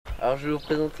Alors je vais vous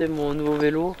présenter mon nouveau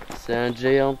vélo, c'est un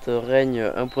Giant Reign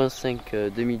 1.5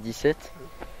 2017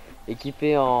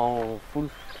 équipé en full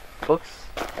Fox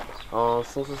en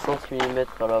 160 mm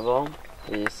à l'avant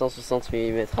et 160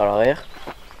 mm à l'arrière.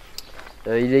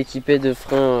 Il est équipé de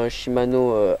freins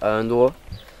Shimano à un doigt,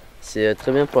 c'est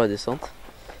très bien pour la descente.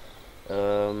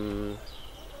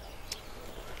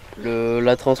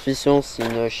 La transmission c'est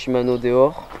une Shimano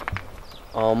Leur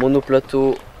en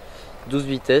monoplateau 12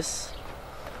 vitesses.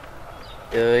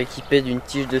 Équipé d'une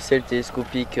tige de selle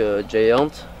télescopique Giant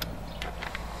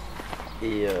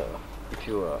et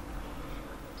puis voilà.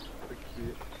 Ok.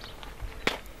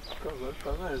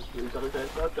 Pas mal. J'arriverais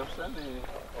pas à faire ça mais...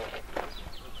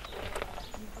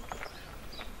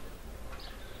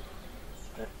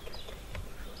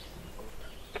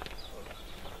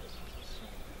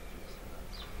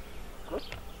 Quoi?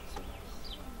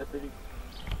 La pellicule.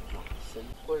 Non, c'est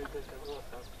pourquoi les tests à voir,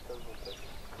 c'est un putain de montage.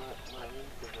 Ouais,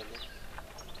 que j'avais.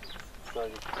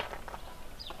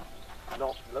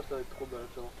 Non, là ça va être trop bas,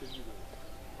 ça va en fait du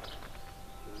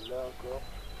là encore.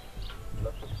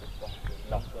 Là ça se fait pas.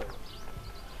 Là ça va.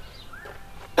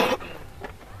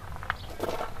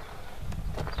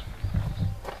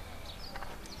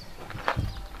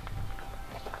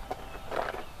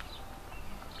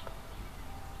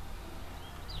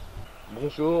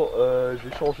 Bonjour,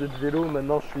 j'ai changé de vélo,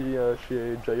 maintenant je suis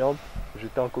chez Giant.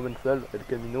 J'étais en commensal, El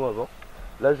Camino avant.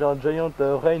 Là j'ai un Giant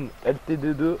Reign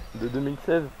LTD2 de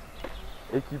 2016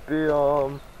 équipé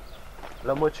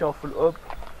la moitié en full hop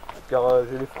car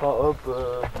j'ai les freins hop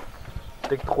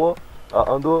Tech 3 à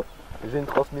un doigt. J'ai une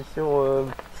transmission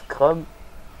Scram.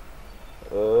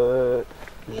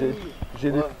 J'ai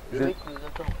des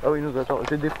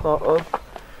freins hop.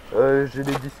 J'ai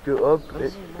des disques hop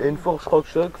et une force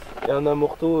RockShox et un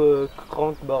amorto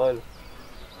crank barrel.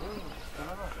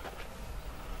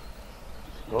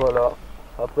 Voilà.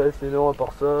 Après sinon à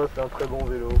part ça c'est un très bon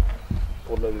vélo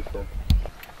pour de la descente.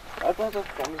 Attends, je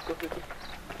prends le coffre et tout.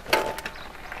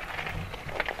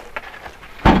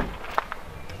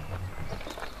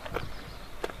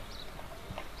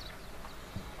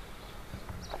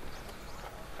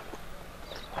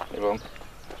 C'est bon.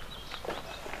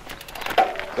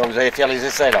 Donc vous allez faire les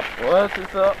essais là? Ouais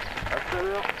c'est ça, à tout à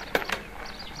l'heure.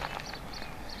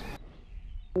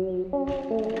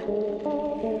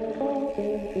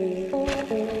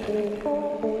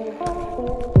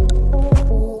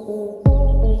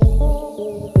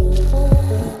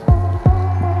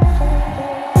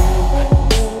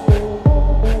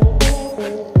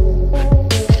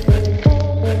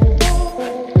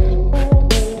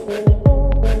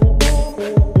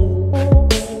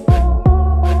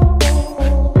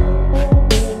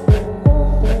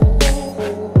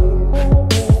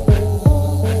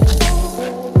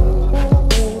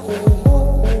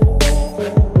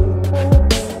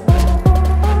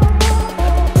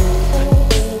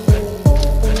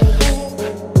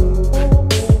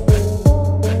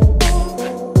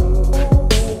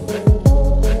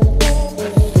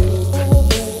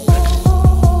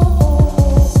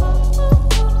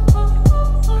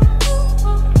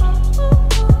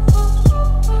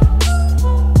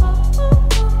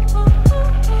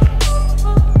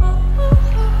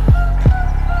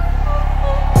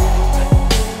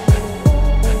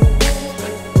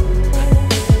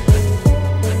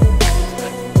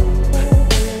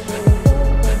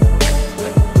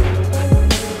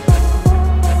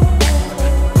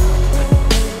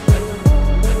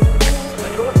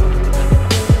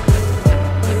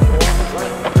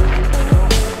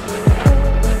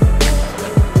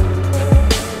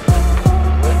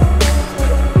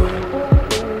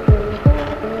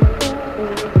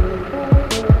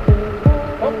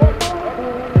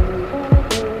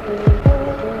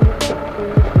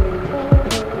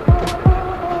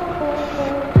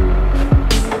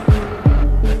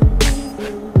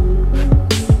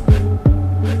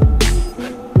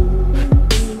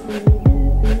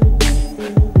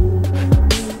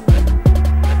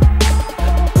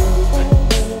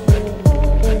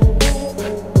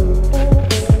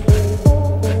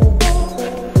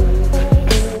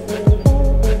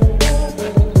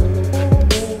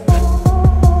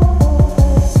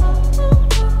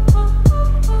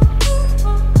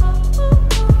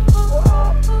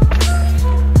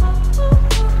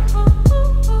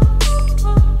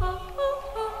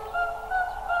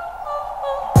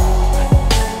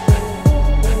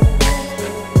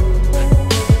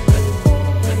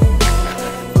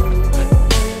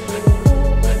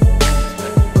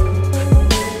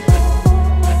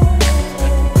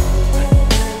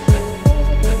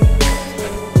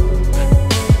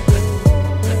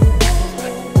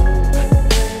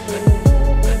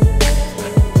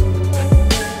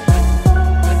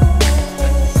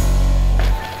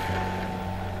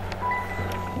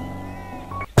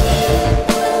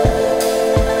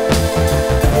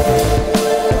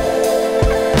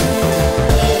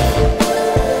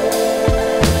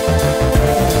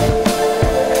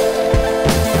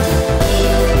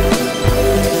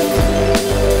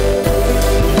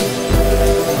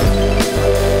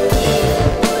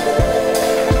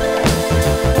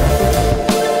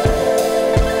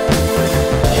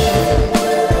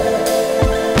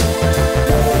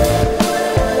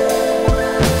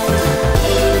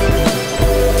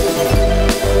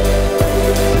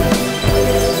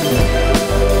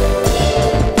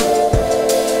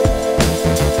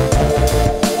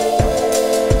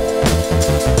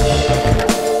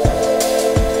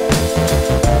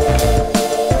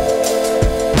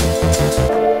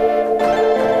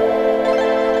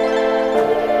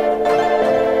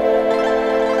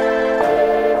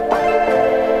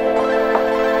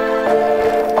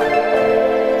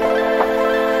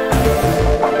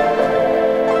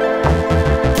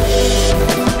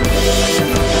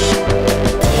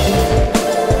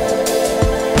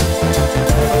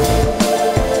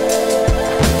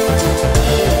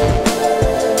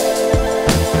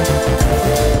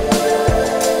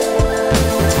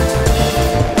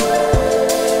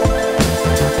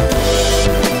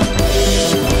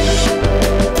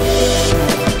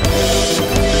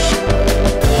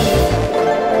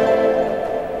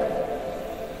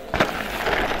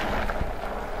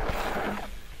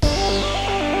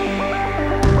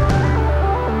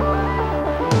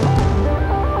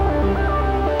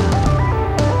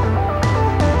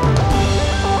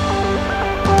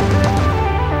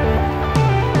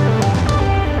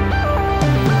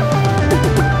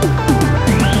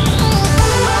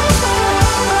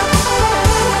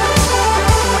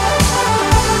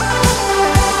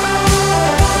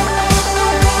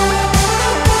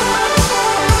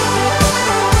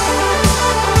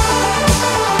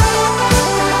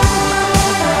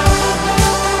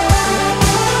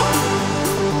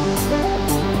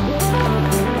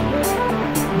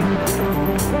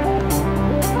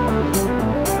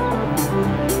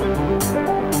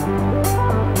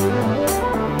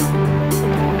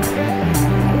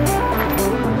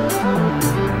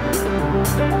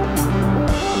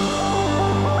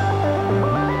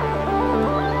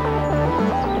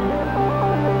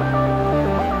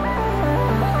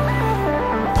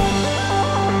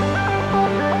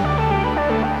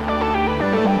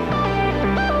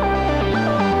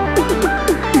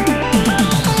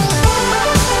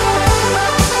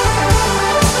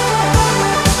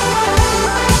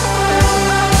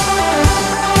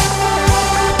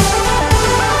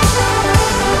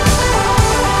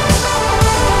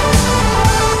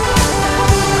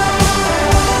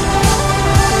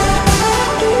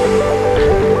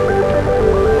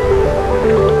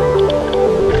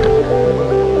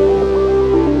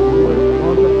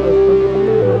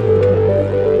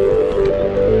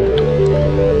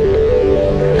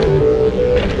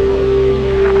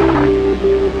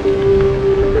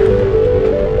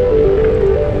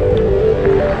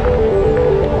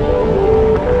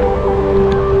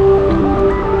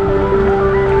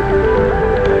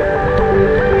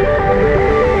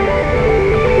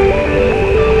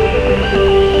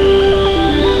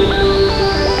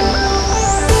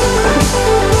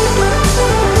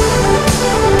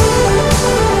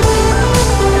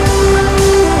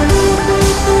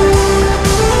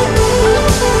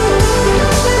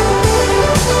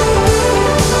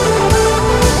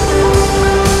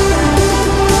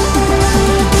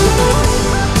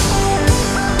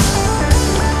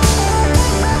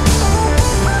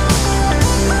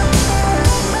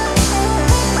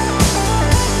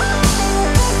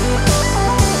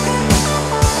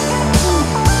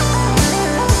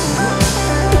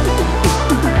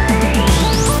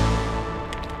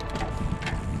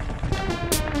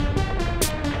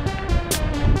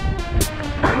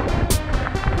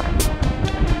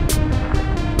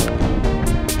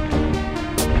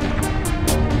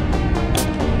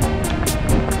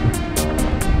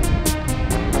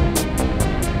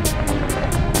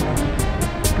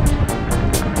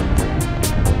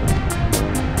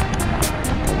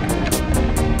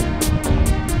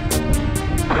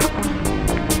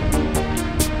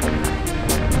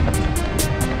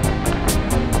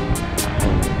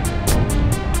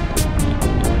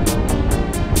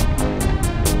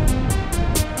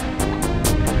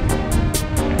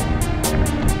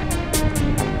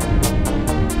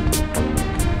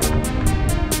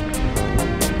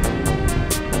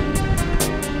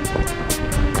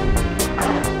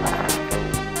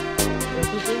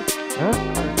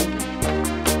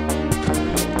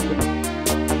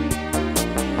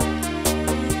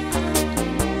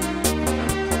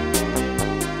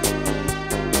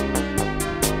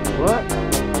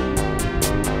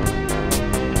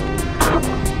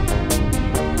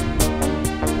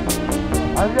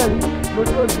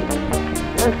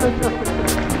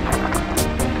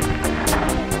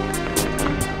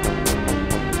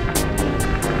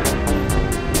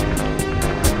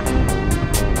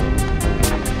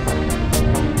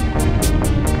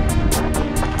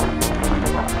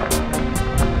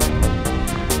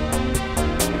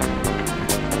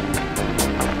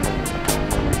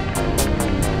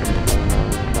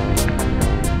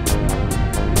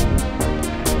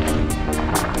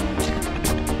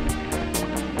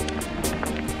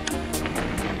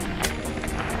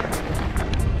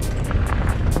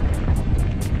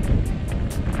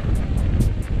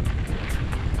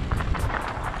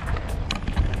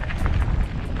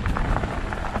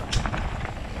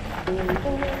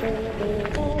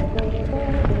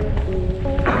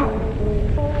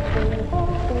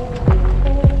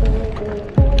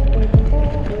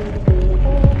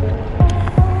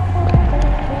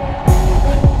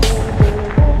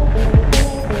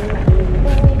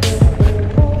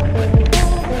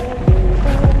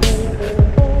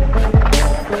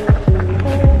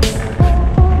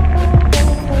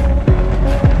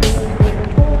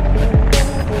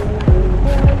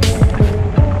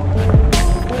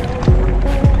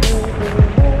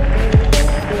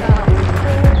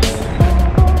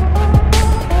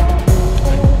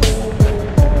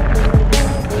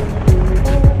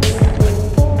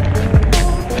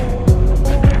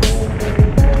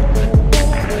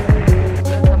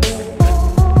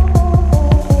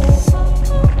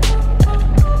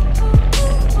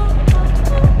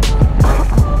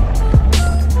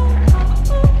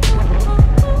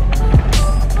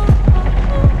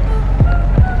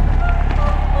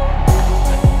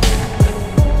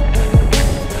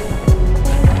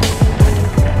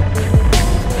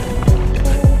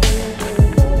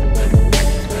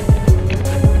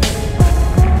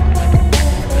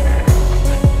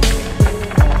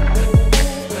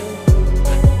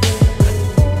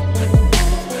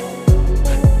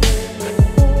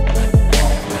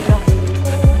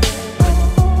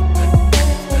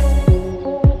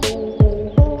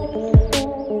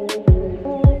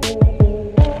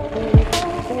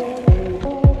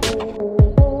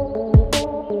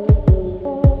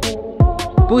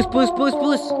 Pousse, pousse, pousse,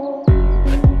 pousse.